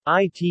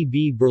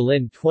ITB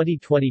Berlin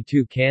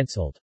 2022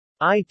 cancelled.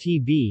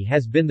 ITB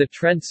has been the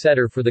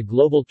trendsetter for the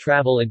global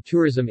travel and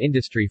tourism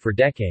industry for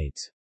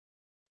decades.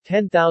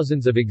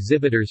 Thousands of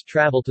exhibitors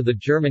travel to the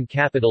German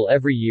capital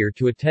every year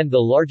to attend the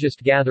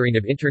largest gathering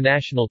of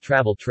international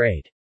travel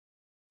trade.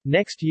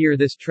 Next year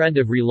this trend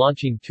of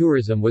relaunching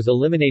tourism was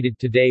eliminated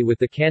today with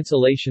the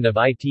cancellation of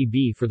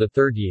ITB for the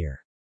third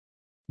year.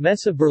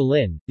 Messe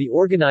Berlin, the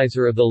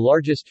organizer of the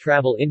largest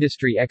travel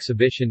industry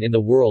exhibition in the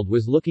world,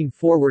 was looking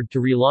forward to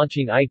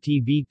relaunching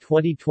ITB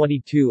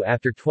 2022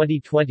 after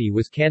 2020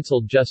 was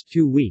cancelled just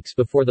 2 weeks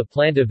before the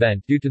planned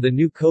event due to the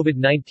new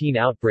COVID-19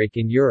 outbreak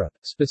in Europe,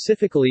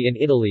 specifically in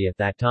Italy at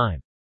that time.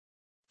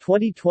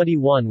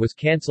 2021 was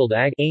cancelled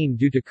again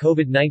due to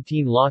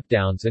COVID-19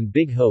 lockdowns, and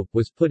big hope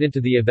was put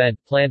into the event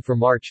planned for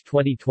March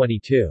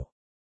 2022.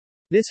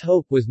 This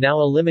hope was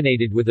now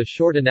eliminated with a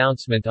short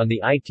announcement on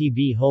the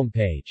ITB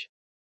homepage.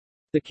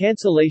 The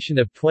cancellation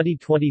of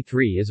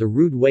 2023 is a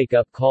rude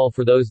wake-up call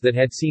for those that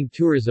had seen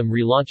tourism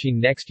relaunching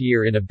next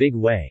year in a big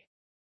way.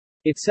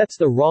 It sets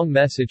the wrong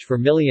message for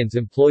millions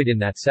employed in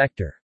that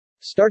sector.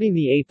 Starting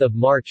the 8th of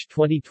March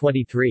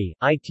 2023,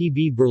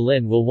 ITB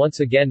Berlin will once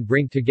again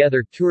bring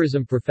together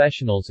tourism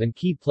professionals and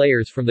key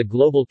players from the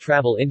global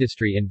travel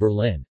industry in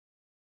Berlin.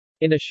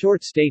 In a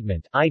short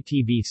statement,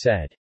 ITB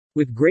said,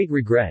 "With great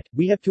regret,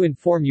 we have to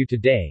inform you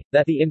today,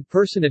 that the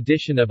in-person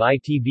edition of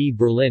ITB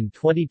Berlin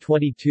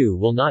 2022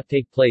 will not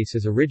take place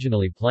as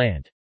originally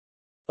planned.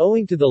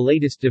 Owing to the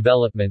latest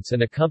developments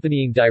and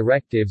accompanying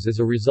directives as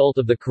a result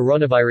of the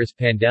coronavirus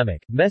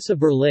pandemic, Messe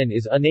Berlin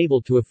is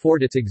unable to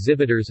afford its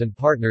exhibitors and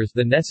partners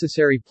the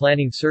necessary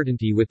planning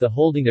certainty with the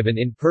holding of an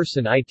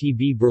in-person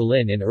ITB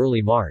Berlin in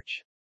early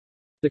March.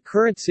 The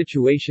current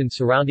situation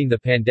surrounding the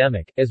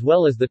pandemic, as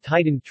well as the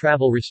tightened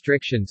travel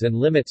restrictions and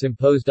limits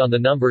imposed on the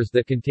numbers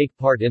that can take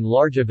part in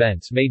large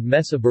events, made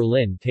Messe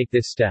Berlin take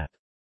this step.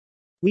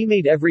 We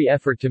made every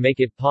effort to make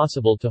it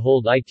possible to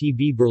hold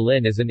ITB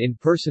Berlin as an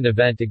in-person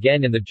event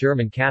again in the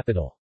German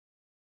capital.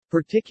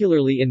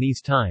 Particularly in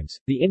these times,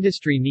 the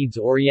industry needs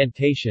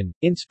orientation,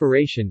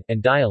 inspiration,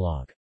 and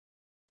dialogue.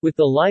 With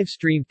the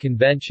live-streamed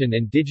convention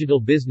and digital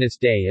business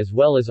day as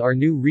well as our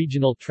new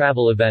regional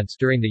travel events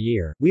during the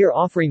year, we are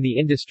offering the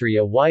industry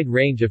a wide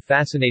range of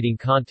fascinating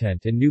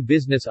content and new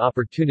business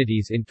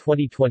opportunities in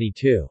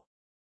 2022.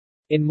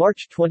 In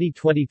March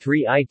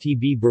 2023,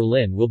 ITB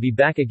Berlin will be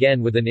back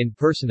again with an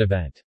in-person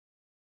event.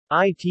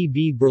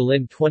 ITB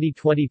Berlin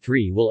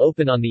 2023 will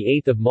open on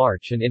the 8th of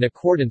March and in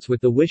accordance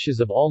with the wishes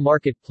of all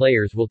market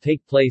players will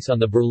take place on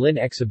the Berlin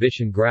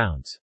exhibition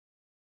grounds.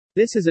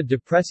 This is a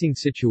depressing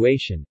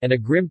situation, and a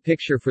grim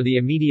picture for the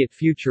immediate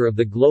future of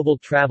the global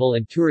travel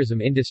and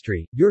tourism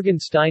industry, Jürgen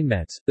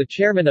Steinmetz, the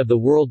chairman of the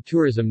World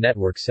Tourism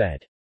Network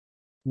said.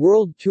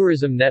 World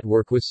Tourism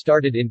Network was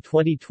started in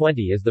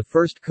 2020 as the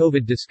first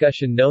COVID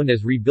discussion known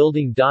as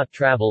Rebuilding.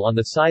 Travel on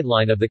the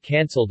sideline of the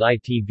cancelled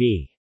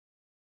ITB.